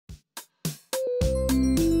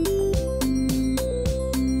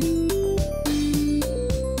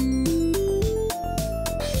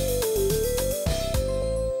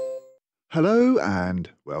Hello and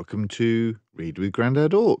welcome to Read with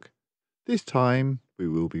Grandad Ork. This time we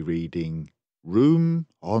will be reading Room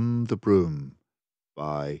on the Broom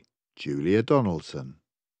by Julia Donaldson.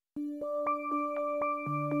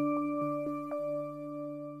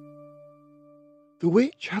 The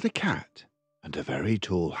witch had a cat and a very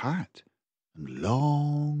tall hat and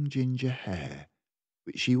long ginger hair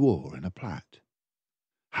which she wore in a plait.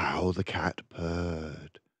 How the cat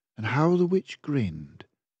purred and how the witch grinned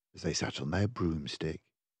as they sat on their broomstick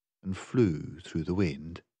and flew through the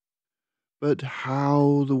wind. But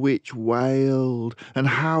how the witch wailed and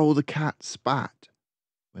how the cat spat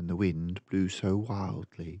when the wind blew so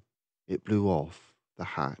wildly it blew off the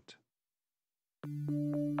hat.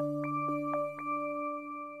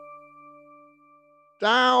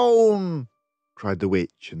 Down! Cried the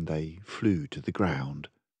witch, and they flew to the ground.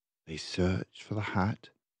 They searched for the hat,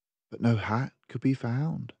 but no hat could be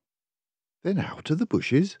found. Then out of the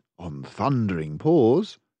bushes, on thundering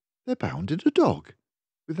paws, there bounded a dog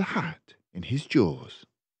with the hat in his jaws.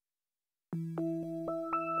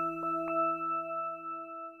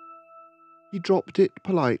 He dropped it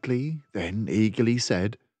politely, then eagerly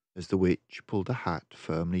said, as the witch pulled the hat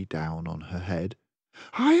firmly down on her head,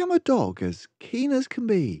 "I am a dog as keen as can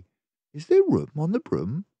be. Is there room on the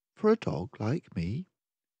broom for a dog like me?"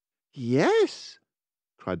 "Yes,"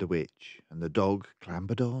 cried the witch, and the dog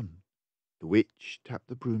clambered on. The witch tapped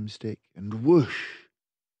the broomstick, and whoosh!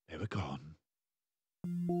 They were gone.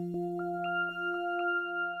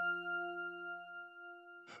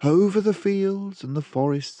 Over the fields and the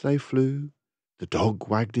forests they flew. The dog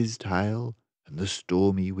wagged his tail, and the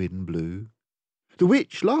stormy wind blew. The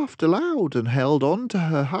witch laughed aloud and held on to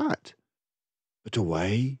her hat, but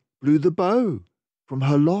away blew the bow from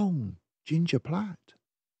her long ginger plait.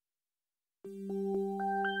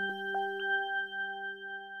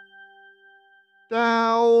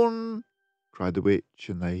 Down! Cried the witch,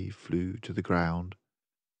 and they flew to the ground.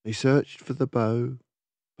 They searched for the bow,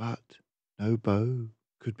 but no bow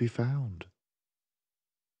could be found.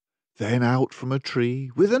 Then out from a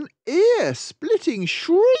tree, with an ear-splitting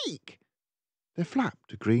shriek, there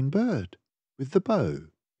flapped a green bird with the bow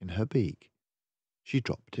in her beak. She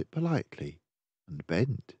dropped it politely and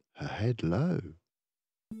bent her head low.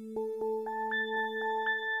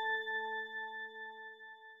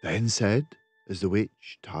 Then said, as the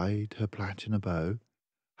witch tied her plait in a bow,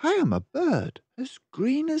 "I am a bird as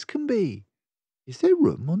green as can be. Is there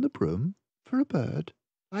room on the broom for a bird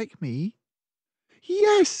like me?"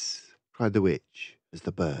 "Yes," cried the witch, as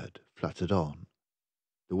the bird fluttered on.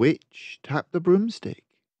 The witch tapped the broomstick,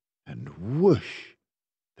 and whoosh!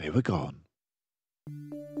 They were gone.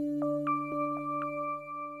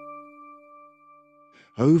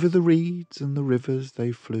 Over the reeds and the rivers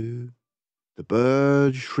they flew. The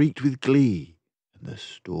bird shrieked with glee, and the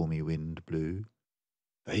stormy wind blew.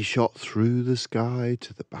 They shot through the sky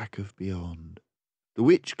to the back of beyond. The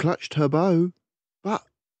witch clutched her bow, but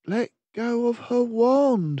let go of her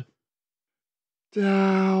wand.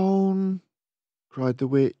 Down! Cried the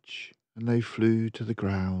witch, and they flew to the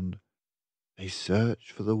ground. They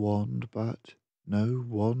searched for the wand, but no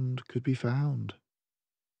wand could be found.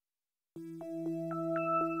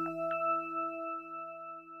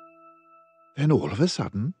 Then all of a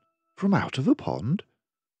sudden, from out of a pond,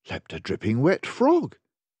 leapt a dripping wet frog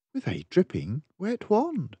with a dripping wet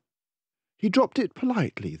wand. He dropped it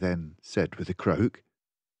politely, then said with a croak,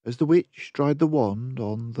 as the witch dried the wand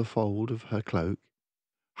on the fold of her cloak,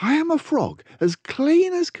 "I am a frog as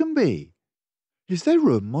clean as can be. Is there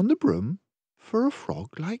room on the broom for a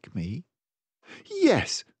frog like me?"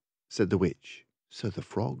 "Yes," said the witch, so the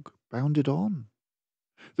frog bounded on.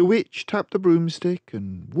 The witch tapped the broomstick,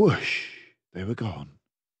 and whoosh! They were gone.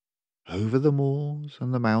 Over the moors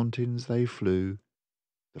and the mountains they flew.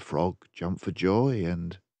 The frog jumped for joy,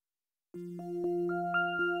 and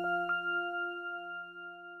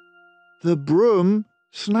the broom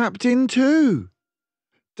snapped in two.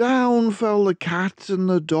 Down fell the cat and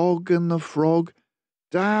the dog and the frog.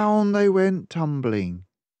 Down they went tumbling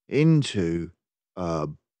into a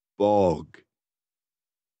bog.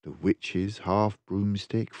 The witch's half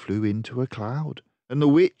broomstick flew into a cloud, and the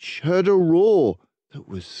witch heard a roar that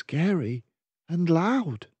was scary and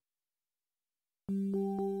loud.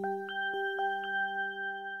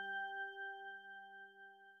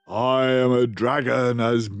 "I am a dragon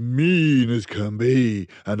as mean as can be,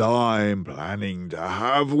 and I'm planning to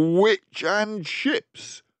have witch and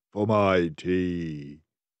chips for my tea."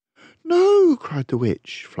 "No!" cried the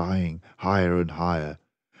witch, flying higher and higher.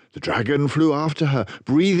 The dragon flew after her,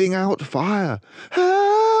 breathing out fire.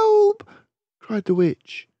 "Help!" cried the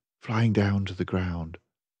witch, flying down to the ground.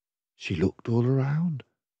 She looked all around,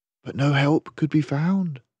 but no help could be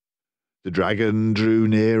found. The dragon drew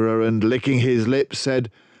nearer and, licking his lips,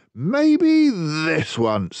 said, "Maybe this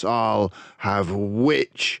once I'll have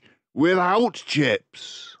witch without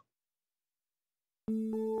chips."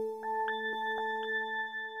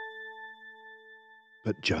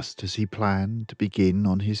 But just as he planned to begin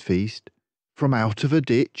on his feast, from out of a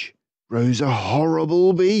ditch rose a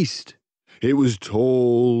horrible beast. It was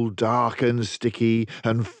tall, dark and sticky,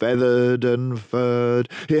 and feathered and furred.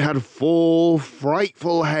 It had 4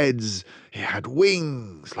 frightful heads. It had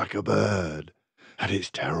wings like a bird. And its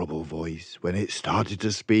terrible voice, when it started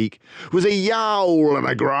to speak, was a yowl and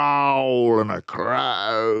a growl and a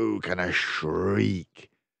croak and a shriek.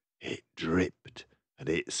 It dripped and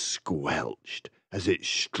it squelched as it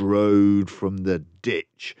strode from the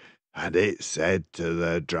ditch, and it said to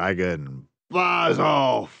the dragon, "Buzz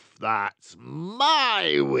off, that's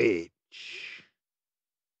my witch."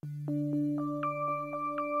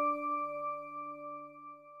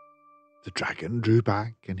 The dragon drew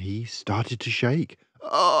back and he started to shake.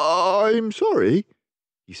 "I'm sorry,"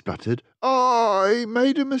 he sputtered. "I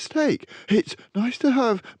made a mistake. It's nice to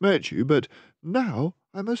have met you, but now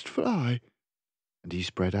I must fly." And he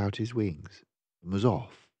spread out his wings and was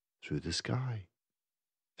off through the sky.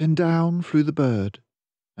 Then down flew the bird,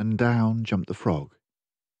 and down jumped the frog.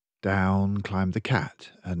 Down climbed the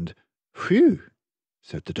cat, and "Phew,"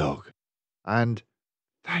 said the dog. And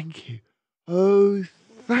 "Thank you, oh,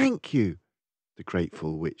 thank you," the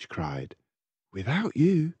grateful witch cried. "Without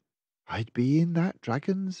you, I'd be in that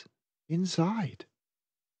dragon's inside."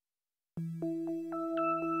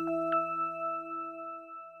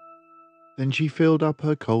 Then she filled up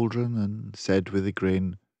her cauldron and said with a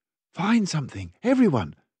grin, "Find something,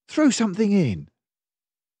 everyone, throw something in."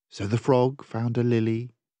 So the frog found a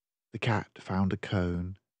lily, the cat found a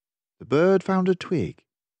cone, the bird found a twig,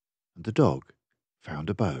 and the dog found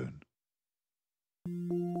a bone.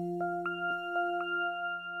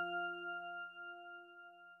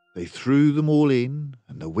 They threw them all in,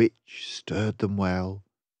 and the witch stirred them well,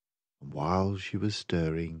 and while she was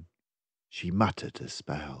stirring, she muttered a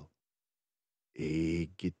spell.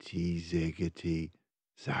 Iggity ziggity,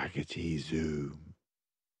 zaggity zoom.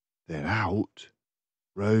 Then out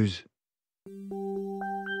rose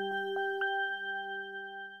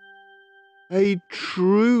a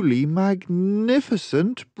truly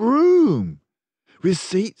magnificent broom, with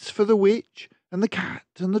seats for the witch and the cat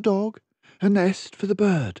and the dog, a nest for the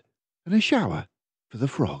bird, and a shower for the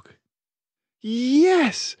frog.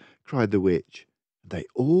 "Yes!" cried the witch, and they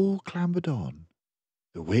all clambered on.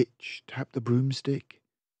 The witch tapped the broomstick,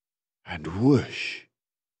 and whoosh,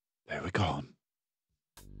 they were gone.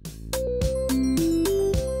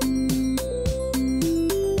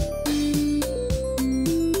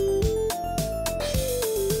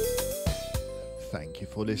 Thank you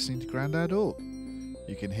for listening to Grandad Ork.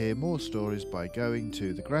 You can hear more stories by going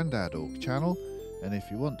to the Grandad Ork channel, and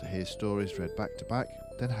if you want to hear stories read back to back,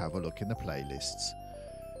 then have a look in the playlists.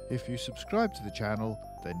 If you subscribe to the channel,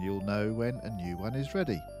 then you'll know when a new one is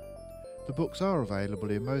ready. The books are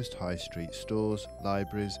available in most high street stores,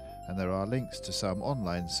 libraries, and there are links to some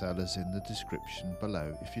online sellers in the description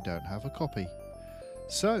below if you don't have a copy.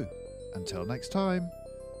 So, until next time,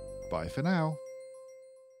 bye for now.